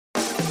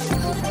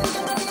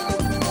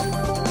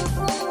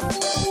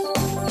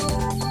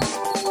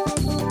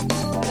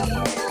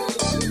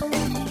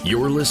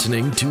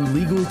listening to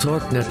Legal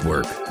Talk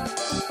Network.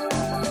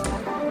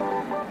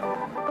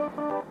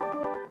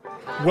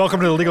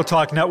 Welcome to the Legal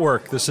Talk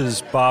Network. This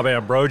is Bob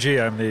Ambrogi.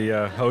 I'm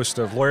the host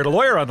of Lawyer to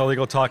Lawyer on the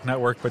Legal Talk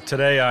Network, but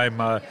today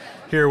I'm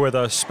here with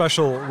a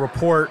special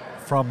report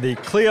from the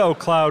Clio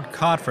Cloud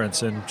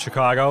Conference in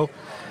Chicago.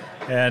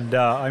 And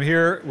I'm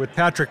here with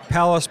Patrick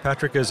Pallas.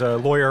 Patrick is a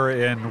lawyer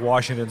in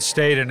Washington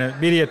State and an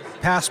immediate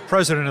past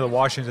president of the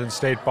Washington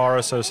State Bar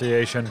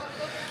Association.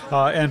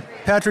 And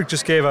Patrick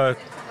just gave I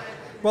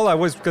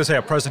was going to say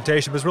a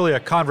presentation, but it's really a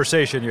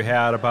conversation you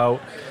had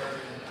about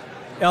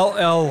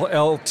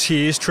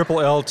LLLTs, triple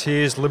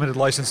LTs, limited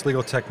license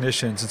legal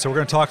technicians. And so we're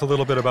going to talk a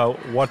little bit about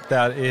what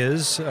that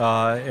is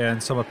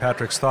and some of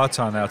Patrick's thoughts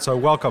on that. So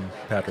welcome,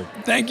 Patrick.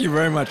 Thank you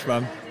very much,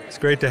 Bob. It's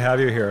great to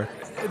have you here.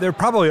 There are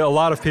probably a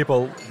lot of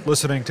people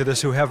listening to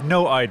this who have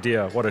no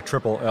idea what a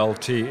triple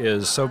LT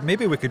is. So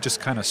maybe we could just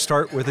kind of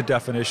start with a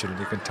definition and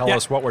you can tell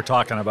us what we're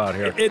talking about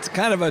here. It's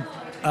kind of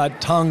a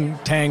tongue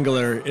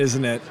tangler,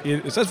 isn't it?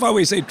 That's why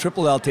we say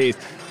triple LTs,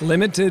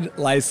 limited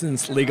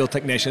license legal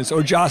technicians,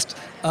 or just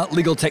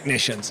legal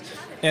technicians.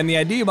 And the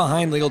idea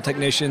behind legal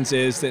technicians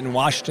is that in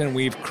Washington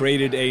we've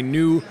created a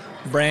new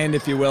brand,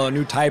 if you will, a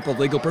new type of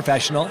legal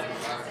professional.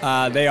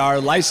 They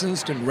are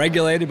licensed and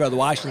regulated by the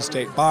Washington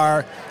State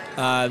Bar.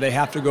 They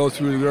have to go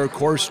through their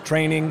course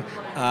training.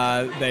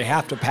 They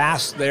have to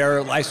pass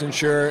their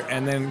licensure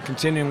and then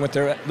continuing with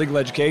their legal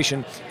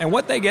education. And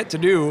what they get to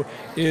do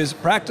is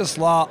practice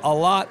law a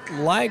lot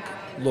like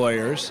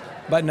lawyers,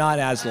 but not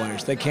as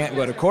lawyers. They can't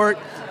go to court.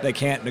 They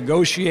can't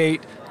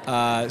negotiate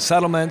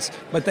settlements,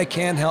 but they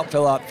can help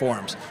fill out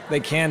forms. They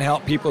can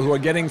help people who are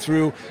getting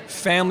through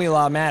family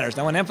law matters.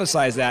 I want to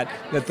emphasize that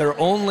they're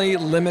only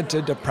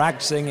limited to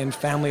practicing in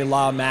family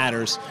law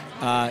matters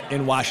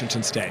in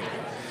Washington State.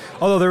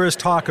 Although there is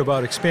talk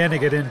about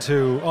expanding it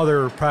into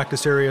other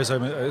practice areas,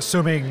 I'm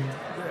assuming,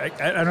 I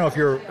don't know if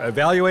you're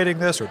evaluating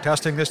this or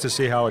testing this to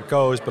see how it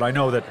goes, but I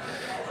know that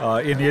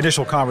in the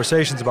initial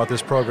conversations about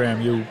this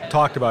program, you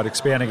talked about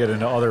expanding it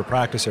into other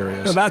practice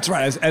areas. No, that's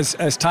right.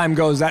 As time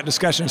goes, that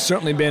discussion has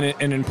certainly been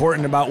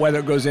important about whether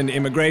it goes into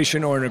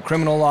immigration or into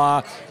criminal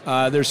law.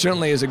 There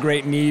certainly is a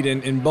great need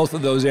in both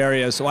of those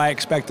areas, so I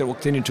expect that we'll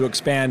continue to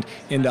expand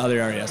into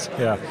other areas.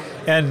 Yeah,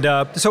 and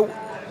so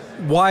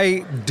why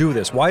do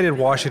this? Why did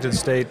Washington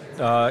State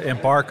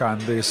embark on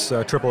this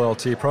triple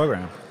LT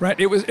program? Right.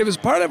 It was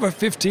part of a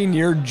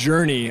 15-year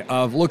journey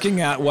of looking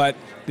at what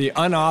the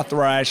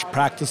unauthorized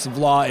practice of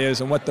law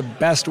is and what the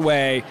best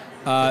way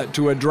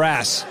to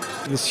address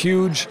this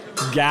huge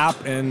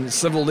gap in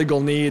civil legal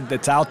need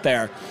that's out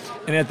there.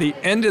 And at the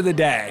end of the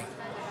day,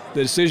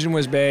 the decision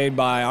was made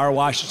by our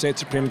Washington State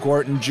Supreme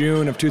Court in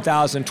June of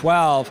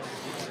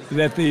 2012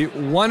 that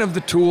one of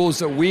the tools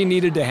that we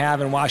needed to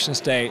have in Washington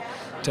State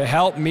to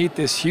help meet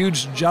this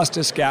huge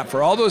justice gap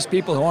for all those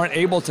people who aren't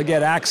able to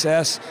get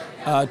access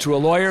to a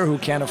lawyer, who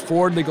can't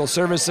afford legal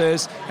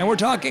services. And we're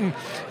talking,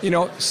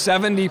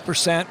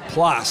 70%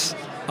 plus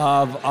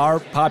of our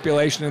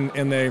population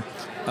in the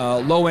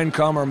low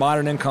income or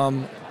moderate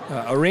income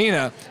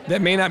arena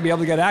that may not be able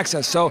to get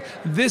access. So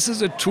this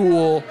is a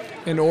tool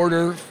in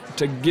order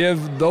to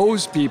give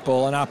those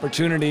people an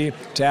opportunity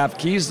to have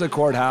keys to the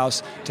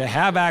courthouse, to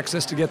have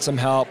access to get some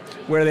help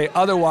where they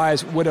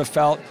otherwise would have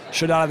felt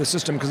shut out of the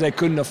system because they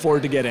couldn't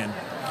afford to get in.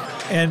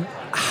 And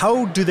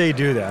how do they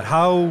do that?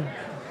 How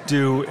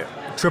do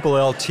triple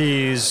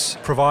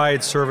LTs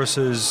provide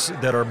services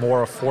that are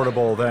more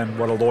affordable than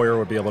what a lawyer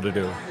would be able to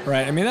do?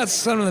 Right. I mean, that's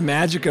some of the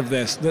magic of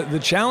this. The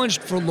challenge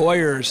for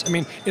lawyers,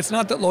 it's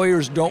not that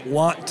lawyers don't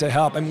want to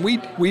help. And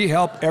we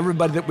help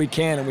everybody that we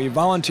can, and we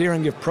volunteer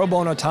and give pro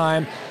bono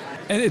time.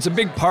 And it's a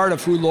big part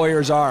of who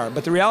lawyers are.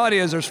 But the reality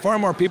is there's far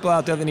more people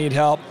out there that need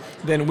help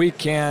than we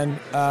can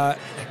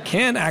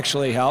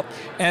actually help.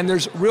 And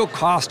there's real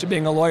cost to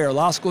being a lawyer.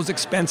 Law school is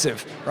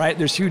expensive, right?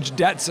 There's huge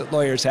debts that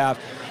lawyers have.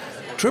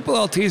 Triple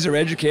LTs are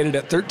educated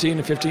at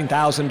 $13,000 to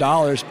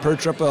 $15,000 per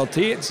triple LT.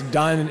 It's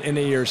done in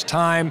a year's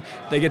time.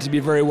 They get to be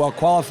very well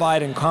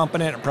qualified and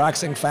competent at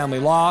practicing family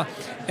law.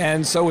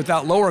 And so with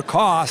that lower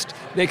cost,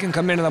 they can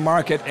come into the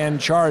market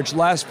and charge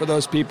less for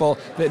those people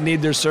that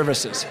need their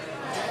services.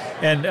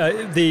 And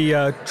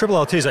the triple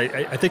LTs,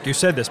 I think you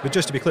said this, but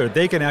just to be clear,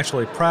 they can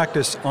actually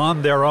practice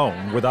on their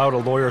own without a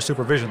lawyer's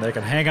supervision. They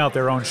can hang out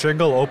their own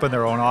shingle, open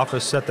their own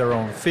office, set their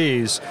own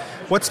fees.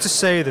 What's to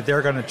say that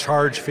they're going to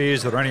charge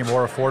fees that are any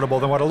more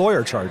affordable than what a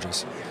lawyer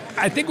charges?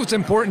 I think what's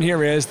important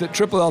here is that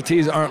triple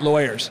LTs aren't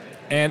lawyers.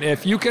 And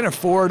if you can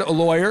afford a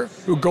lawyer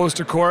who goes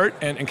to court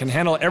and can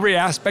handle every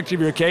aspect of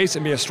your case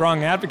and be a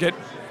strong advocate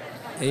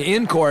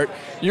in court,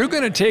 you're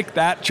going to take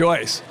that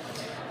choice.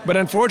 But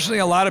unfortunately,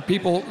 a lot of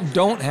people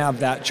don't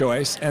have that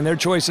choice, and their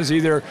choice is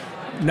either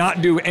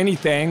not do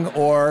anything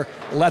or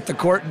let the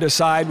court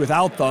decide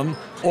without them,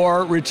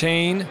 or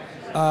retain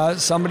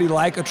somebody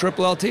like a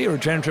triple LT or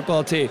retain a triple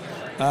LT.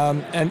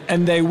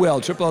 And they will.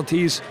 Triple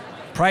LT's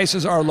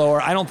prices are lower.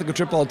 I don't think a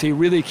triple LT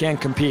really can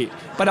compete.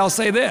 But I'll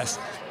say this,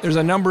 there's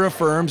a number of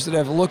firms that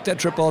have looked at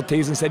triple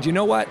LTs and said, you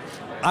know what?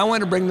 I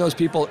want to bring those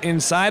people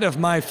inside of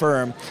my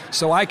firm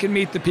so I can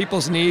meet the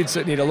people's needs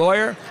that need a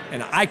lawyer,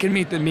 and I can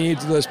meet the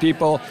needs of those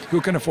people who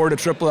can afford a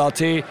triple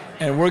LT,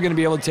 and we're going to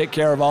be able to take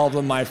care of all of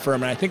them in my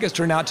firm. And I think it's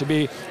turned out to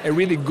be a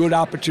really good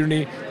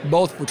opportunity,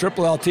 both for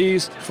triple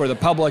LTs, for the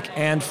public,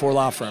 and for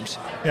law firms.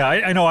 Yeah,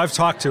 I know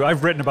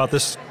I've written about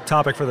this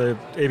topic for the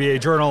ABA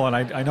Journal, and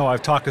I know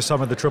I've talked to some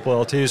of the triple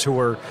LTs who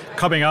were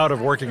coming out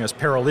of working as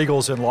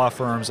paralegals in law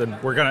firms, and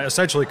we're going to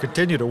essentially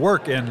continue to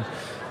work in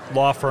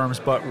law firms,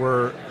 but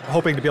we're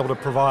hoping to be able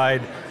to provide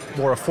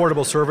more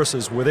affordable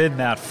services within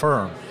that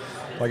firm.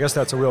 Well, I guess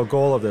that's a real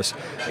goal of this.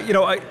 You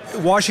know,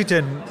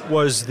 Washington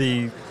was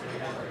the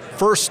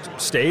first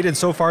state, and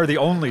so far the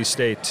only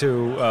state,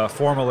 to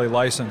formally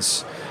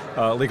license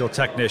legal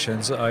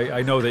technicians.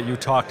 I know that you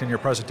talked in your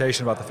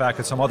presentation about the fact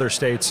that some other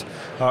states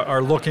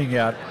are looking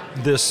at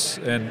this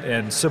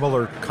and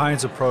similar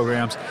kinds of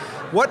programs.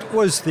 What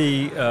was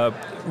the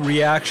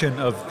reaction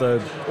of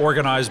the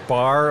organized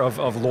bar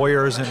of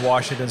lawyers in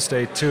Washington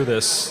State to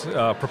this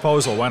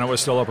proposal when it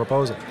was still a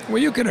proposal? Well,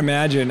 you can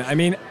imagine. I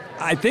mean,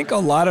 I think a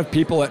lot of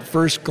people at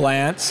first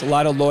glance, a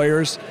lot of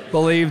lawyers,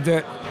 believed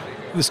that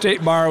the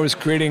state bar was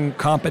creating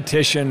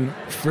competition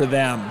for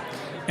them.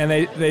 And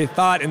they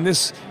thought, in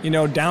this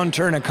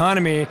downturn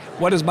economy,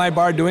 what is my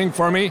bar doing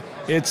for me?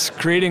 It's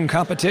creating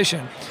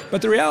competition.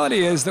 But the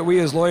reality is that we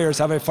as lawyers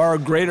have a far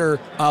greater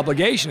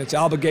obligation. It's an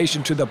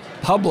obligation to the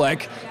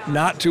public,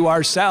 not to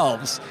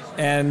ourselves.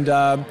 And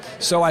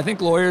so I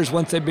think lawyers,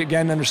 once they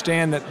began to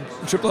understand that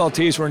triple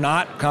LTs were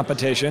not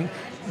competition,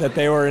 that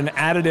they were an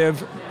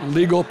additive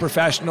legal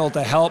professional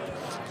to help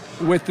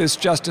with this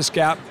justice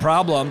gap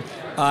problem,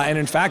 and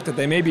in fact that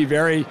they may be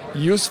very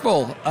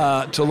useful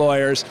to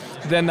lawyers,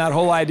 then that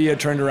whole idea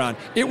turned around.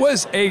 It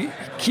was a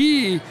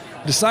key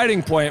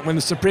deciding point when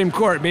the Supreme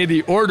Court made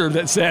the order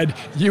that said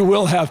you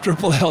will have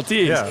triple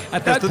LTs. Yeah.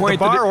 At that point,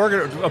 the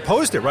bar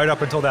opposed it right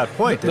up until that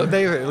point, didn't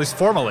they? At least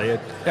formally.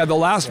 The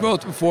last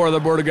vote before the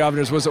Board of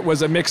Governors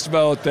was a mixed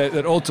vote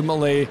that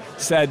ultimately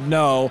said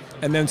no,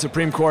 and then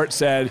Supreme Court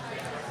said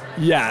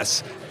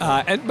yes.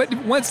 But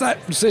once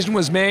that decision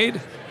was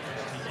made,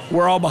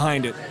 we're all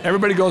behind it.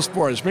 Everybody goes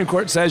for it. The Supreme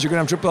Court says you're going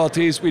to have triple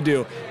LTs, we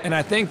do. And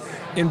I think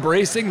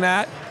embracing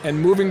that and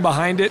moving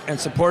behind it and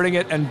supporting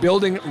it and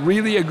building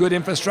really a good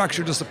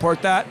infrastructure to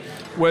support that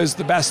was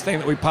the best thing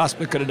that we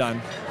possibly could have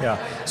done.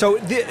 Yeah. So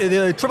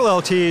the triple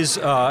LTs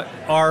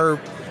are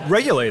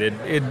regulated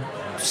in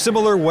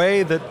similar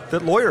way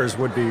that lawyers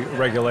would be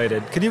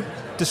regulated. Can you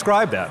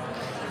describe that?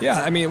 Yeah,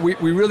 I mean,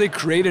 we really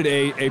created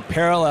a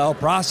parallel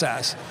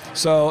process.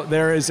 So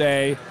there is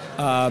a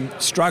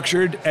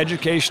structured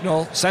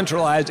educational,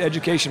 centralized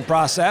education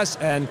process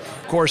and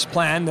course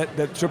plan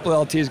that triple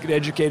LTs get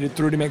educated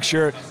through to make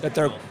sure that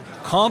they're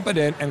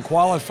competent and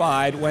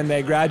qualified when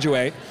they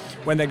graduate.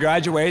 When they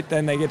graduate,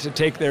 then they get to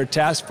take their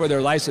test for their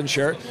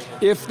licensure.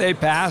 If they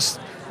pass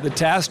the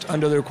test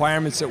under the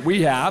requirements that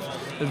we have,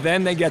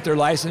 then they get their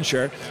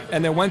licensure.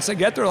 And then once they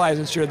get their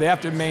licensure, they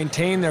have to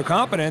maintain their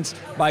competence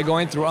by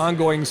going through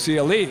ongoing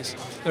CLEs.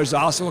 There's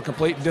also a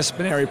complete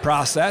disciplinary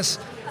process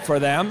for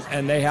them,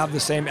 and they have the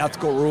same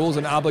ethical rules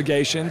and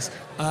obligations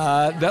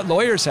that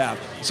lawyers have.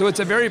 So it's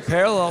a very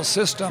parallel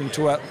system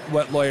to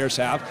what lawyers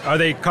have. Are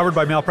they covered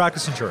by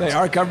malpractice insurance? They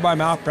are covered by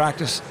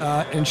malpractice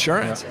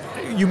insurance.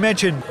 Yeah. You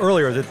mentioned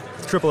earlier that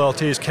triple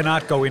LTs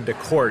cannot go into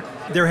court.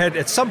 There had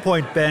at some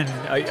point been,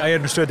 I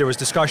understood there was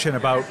discussion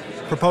about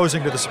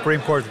proposing to the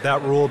Supreme Court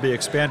that rule be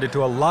expanded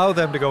to allow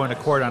them to go into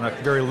court on a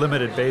very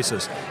limited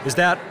basis. Is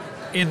that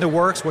in the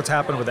works? What's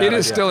happened with that? It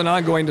is still an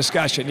ongoing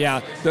discussion,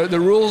 yeah. The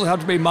rules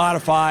have to be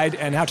modified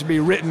and have to be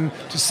written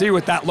to see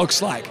what that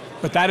looks like.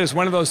 But that is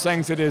one of those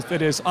things that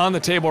is on the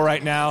table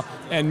right now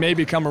and may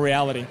become a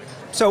reality.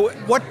 So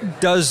what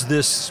does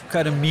this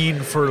kind of mean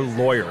for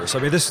lawyers? I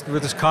mean,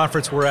 this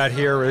conference we're at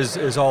here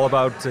is all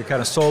about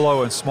kind of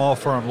solo and small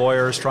firm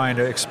lawyers trying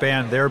to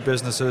expand their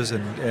businesses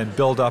and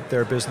build up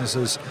their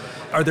businesses.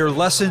 Are there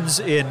lessons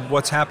in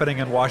what's happening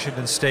in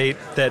Washington State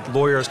that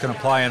lawyers can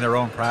apply in their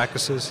own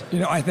practices?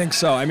 I think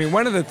so. I mean,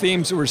 one of the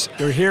themes that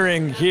we're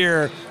hearing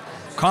here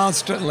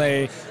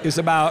constantly is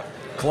about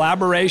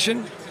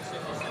collaboration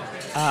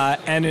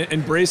and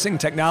embracing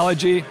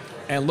technology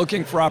and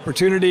looking for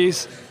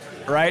opportunities,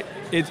 right?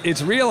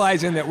 It's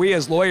realizing that we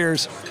as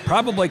lawyers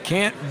probably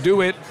can't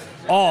do it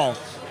all,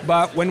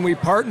 but when we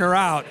partner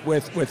out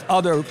with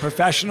other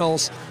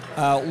professionals,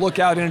 look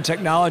out into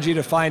technology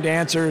to find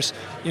answers.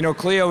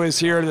 Clio is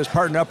here that's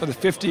partnered up with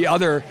 50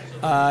 other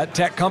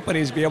tech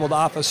companies to be able to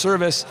offer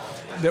service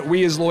that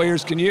we as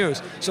lawyers can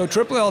use. So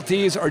triple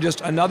LTs are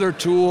just another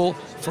tool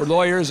for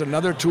lawyers,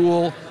 another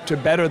tool to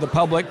better the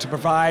public, to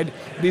provide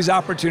these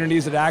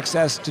opportunities and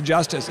access to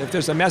justice. If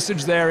there's a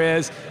message there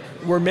is,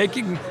 we're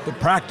making the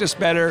practice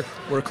better,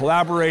 we're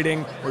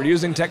collaborating, we're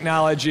using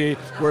technology,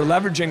 we're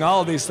leveraging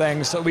all of these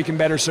things so we can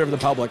better serve the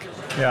public.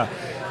 Yeah.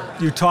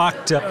 You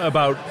talked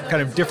about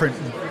kind of different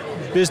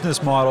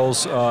business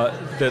models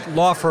that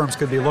law firms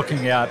could be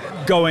looking at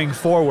going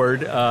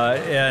forward,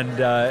 and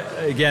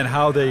again,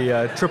 how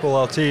the Triple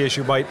LT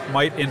issue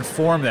might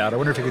inform that. I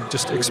wonder if you could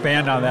just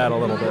expand on that a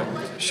little bit.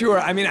 Sure.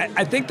 I mean,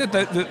 I think that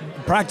the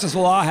practice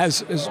of law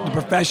the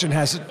profession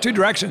has two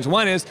directions.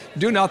 One is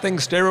do nothing,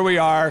 stay where we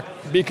are,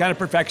 be kind of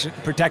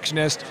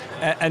protectionist,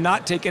 and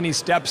not take any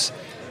steps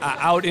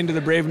out into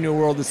the brave new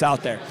world that's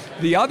out there.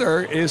 The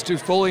other is to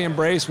fully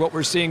embrace what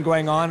we're seeing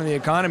going on in the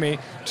economy,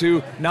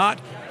 to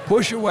not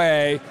push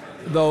away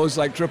those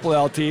like Triple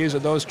LTs or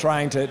those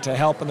trying to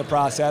help in the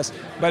process,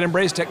 but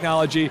embrace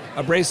technology,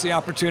 embrace the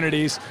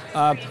opportunities,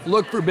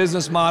 look for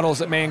business models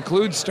that may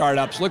include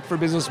startups, look for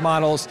business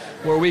models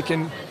where we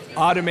can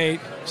automate,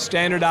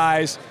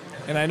 standardize,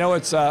 and I know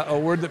it's a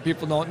word that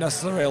people don't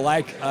necessarily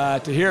like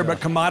to hear, but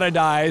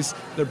commoditize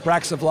the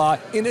practice of law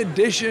in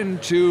addition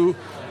to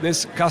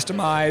this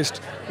customized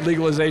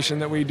legalization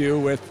that we do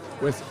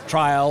with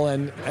trial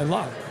and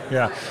law.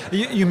 Yeah,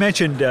 you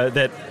mentioned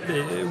that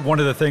one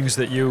of the things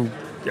that you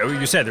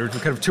said there are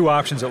kind of two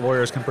options that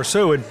lawyers can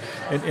pursue,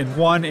 and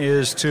one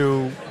is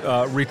to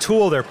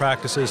retool their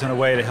practices in a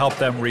way to help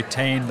them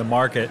retain the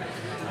market.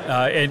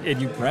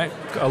 And you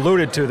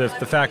alluded to the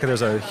fact that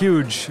there's a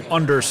huge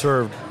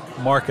underserved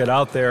market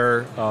out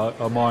there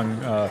among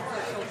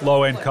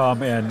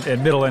low-income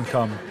and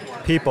middle-income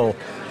people.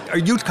 Are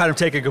you kind of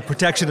taking a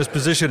protectionist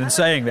position in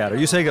saying that? Are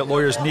you saying that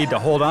lawyers need to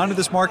hold on to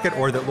this market,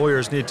 or that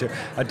lawyers need to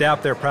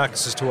adapt their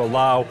practices to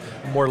allow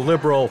a more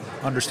liberal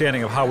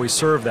understanding of how we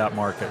serve that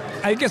market?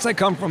 I guess I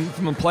come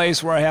from a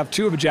place where I have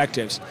two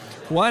objectives.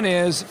 One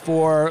is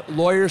for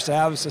lawyers to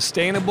have a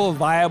sustainable,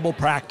 viable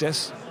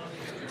practice,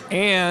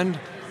 and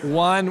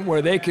one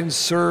where they can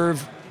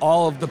serve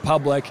all of the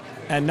public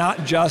and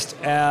not just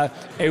a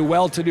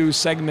well-to-do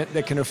segment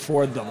that can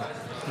afford them.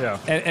 Yeah.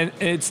 And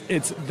it's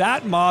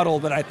that model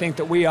that I think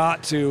that we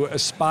ought to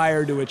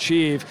aspire to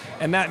achieve,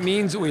 and that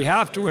means that we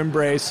have to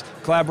embrace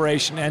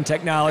collaboration and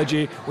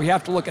technology. We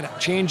have to look at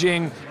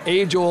changing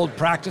age-old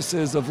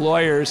practices of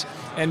lawyers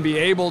and be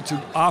able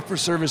to offer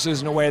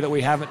services in a way that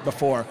we haven't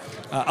before.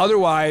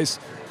 Otherwise,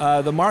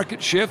 the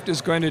market shift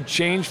is going to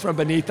change from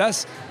beneath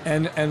us,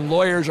 and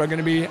lawyers are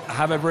going to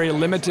have a very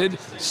limited,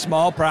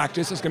 small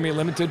practice. It's going to be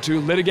limited to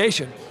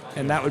litigation,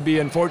 and that would be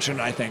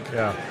unfortunate, I think.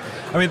 Yeah.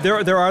 I mean,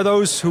 there are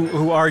those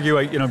who argue,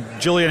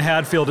 Jillian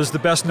Hadfield is the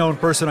best known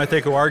person, I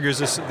think, who argues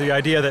the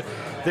idea that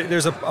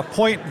there's a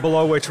point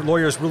below which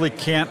lawyers really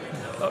can't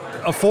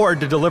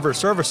afford to deliver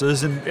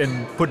services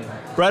and put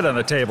bread on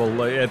the table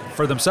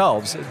for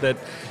themselves. That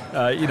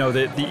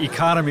the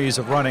economies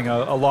of running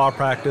a law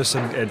practice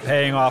and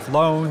paying off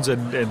loans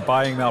and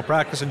buying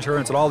malpractice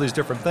insurance and all these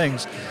different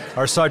things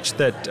are such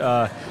that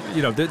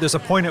there's a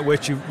point at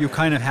which you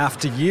kind of have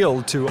to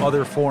yield to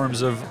other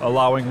forms of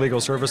allowing legal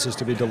services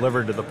to be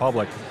delivered to the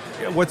public.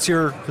 What's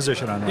your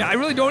position on that? Yeah, I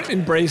really don't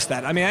embrace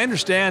that. I mean, I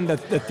understand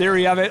the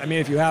theory of it. I mean,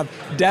 if you have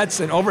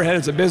debts and overhead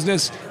as a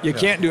business, you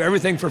can't do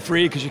everything for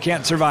free because you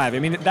can't survive. I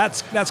mean,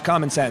 that's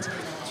common sense.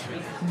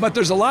 But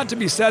there's a lot to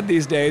be said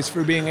these days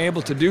for being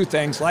able to do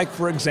things like,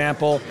 for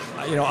example,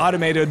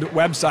 automated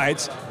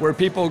websites where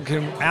people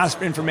can ask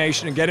for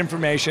information and get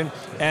information,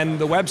 and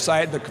the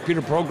website, the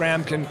computer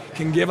program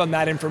can give them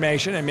that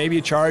information and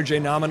maybe charge a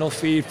nominal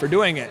fee for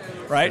doing it,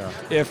 right?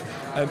 Yeah.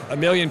 If a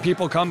million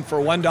people come for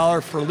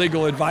 $1 for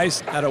legal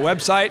advice at a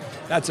website,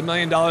 that's $1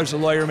 million a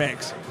lawyer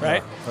makes,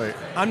 right? Yeah, right.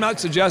 I'm not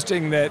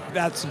suggesting that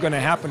that's going to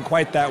happen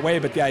quite that way,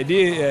 but the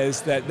idea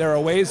is that there are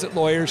ways that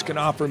lawyers can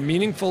offer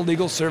meaningful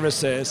legal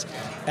services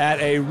at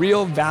a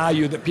real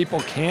value that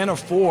people can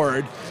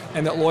afford,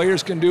 and that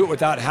lawyers can do it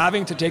without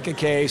having to take a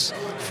case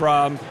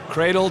from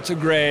cradle to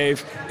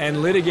grave and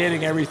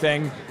litigating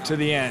everything to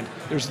the end.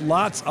 There's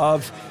lots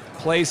of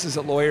places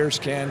that lawyers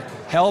can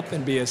help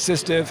and be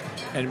assistive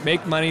and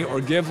make money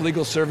or give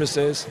legal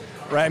services,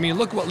 right? I mean,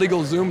 look what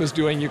LegalZoom is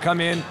doing. You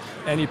come in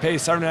and you pay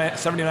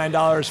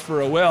 $79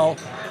 for a will,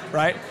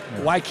 right?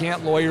 Yeah. Why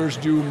can't lawyers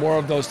do more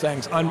of those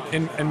things?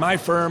 In my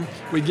firm,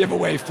 we give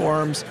away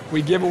forms,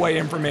 we give away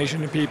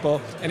information to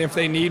people, and if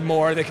they need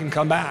more, they can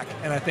come back.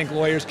 And I think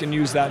lawyers can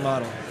use that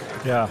model.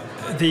 Yeah.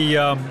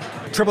 The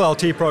Triple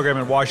LT program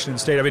in Washington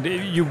State, I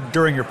mean, you,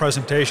 during your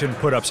presentation,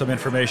 put up some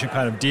information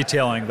kind of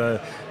detailing the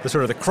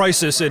sort of the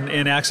crisis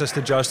in access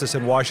to justice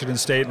in Washington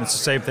State, and it's the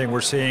same thing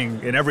we're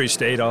seeing in every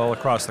state all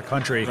across the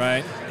country.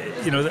 Right.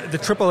 The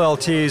Triple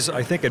LTs,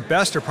 I think at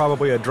best, are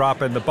probably a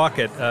drop in the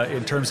bucket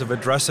in terms of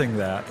addressing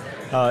that.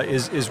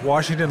 Is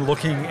Washington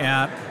looking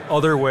at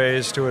other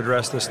ways to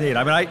address this need?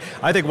 I mean,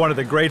 I think one of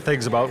the great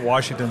things about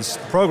Washington's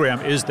program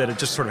is that it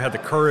just sort of had the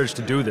courage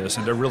to do this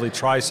and to really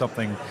try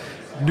something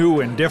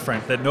new and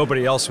different that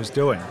nobody else was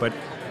doing. But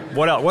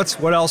what else?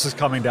 What else is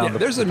coming down the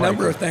There's a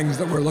number of things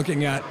that we're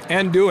looking at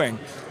and doing.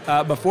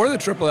 Before the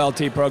Triple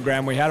LT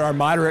program, we had our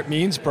Moderate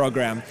Means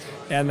program,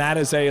 and that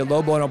is a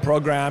low bono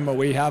program where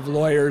we have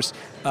lawyers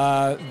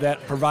that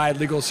provide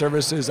legal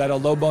services at a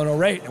low bono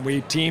rate. And we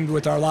teamed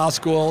with our law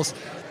schools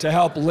to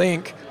help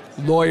link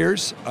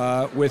lawyers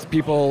with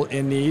people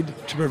in need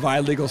to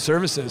provide legal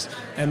services.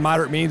 And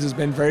Moderate Means has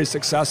been very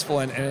successful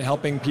in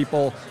helping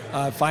people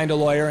find a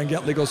lawyer and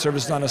get legal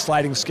services on a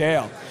sliding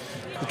scale.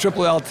 The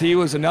LLT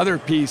was another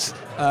piece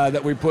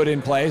that we put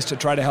in place to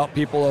try to help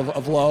people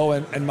of low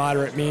and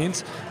moderate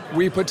means.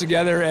 We put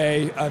together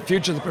a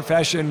Future of the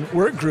Profession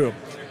work group,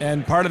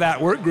 and part of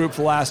that work group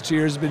for the last 2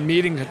 years has been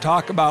meeting to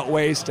talk about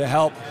ways to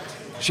help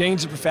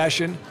change the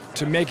profession,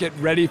 to make it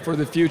ready for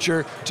the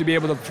future, to be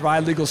able to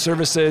provide legal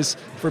services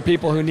for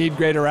people who need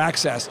greater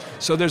access.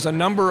 So there's a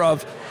number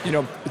of,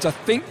 it's a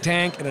think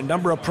tank and a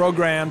number of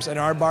programs, and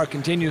our bar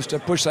continues to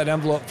push that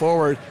envelope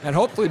forward and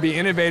hopefully be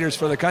innovators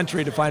for the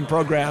country to find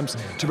programs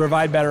to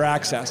provide better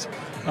access.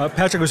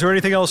 Patrick, was there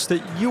anything else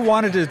that you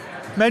wanted to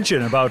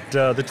mention about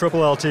the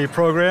LLT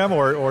program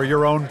or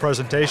your own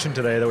presentation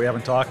today that we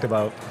haven't talked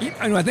about?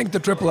 I think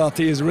the LLT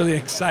is a really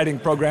exciting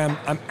program.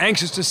 I'm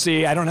anxious to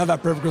see. I don't have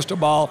that perfect crystal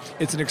ball.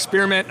 It's an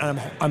experiment, and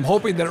I'm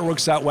hoping that it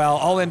works out well.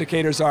 All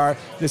indicators are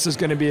this is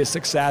going to be a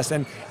success,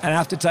 and I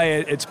have to tell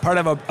you, it's part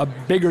of a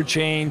bigger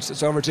change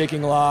that's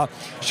overtaking law,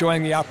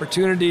 showing the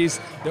opportunities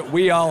that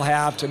we all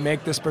have to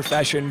make this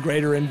profession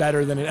greater and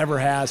better than it ever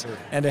has,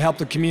 and to help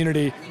the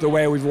community the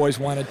way we've always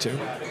wanted to.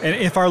 And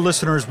if our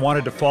listeners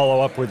wanted to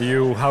follow up with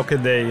you, how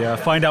can they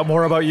find out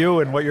more about you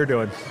and what you're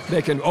doing?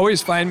 They can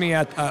always find me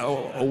at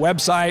a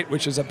website,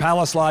 which is at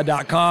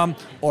palacelaw.com,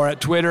 or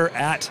at Twitter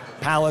at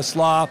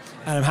palacelaw,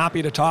 and I'm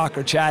happy to talk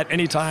or chat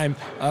anytime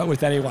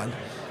with anyone.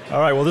 All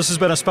right, well, this has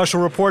been a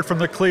special report from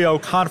the Clio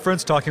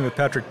Conference, talking with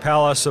Patrick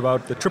Pallas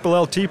about the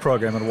LLT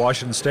program in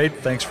Washington State.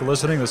 Thanks for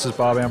listening. This is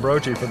Bob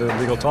Ambrogi for the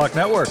Legal Talk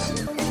Network.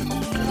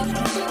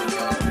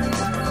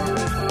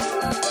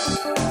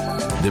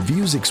 The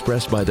views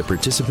expressed by the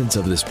participants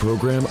of this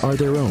program are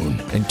their own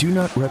and do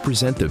not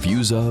represent the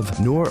views of,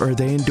 nor are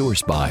they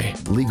endorsed by,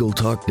 Legal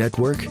Talk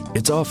Network,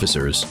 its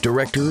officers,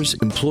 directors,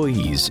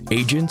 employees,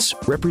 agents,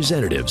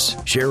 representatives,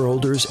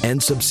 shareholders,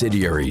 and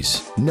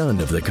subsidiaries. None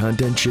of the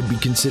content should be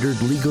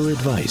considered legal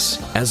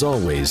advice. As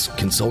always,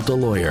 consult a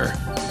lawyer.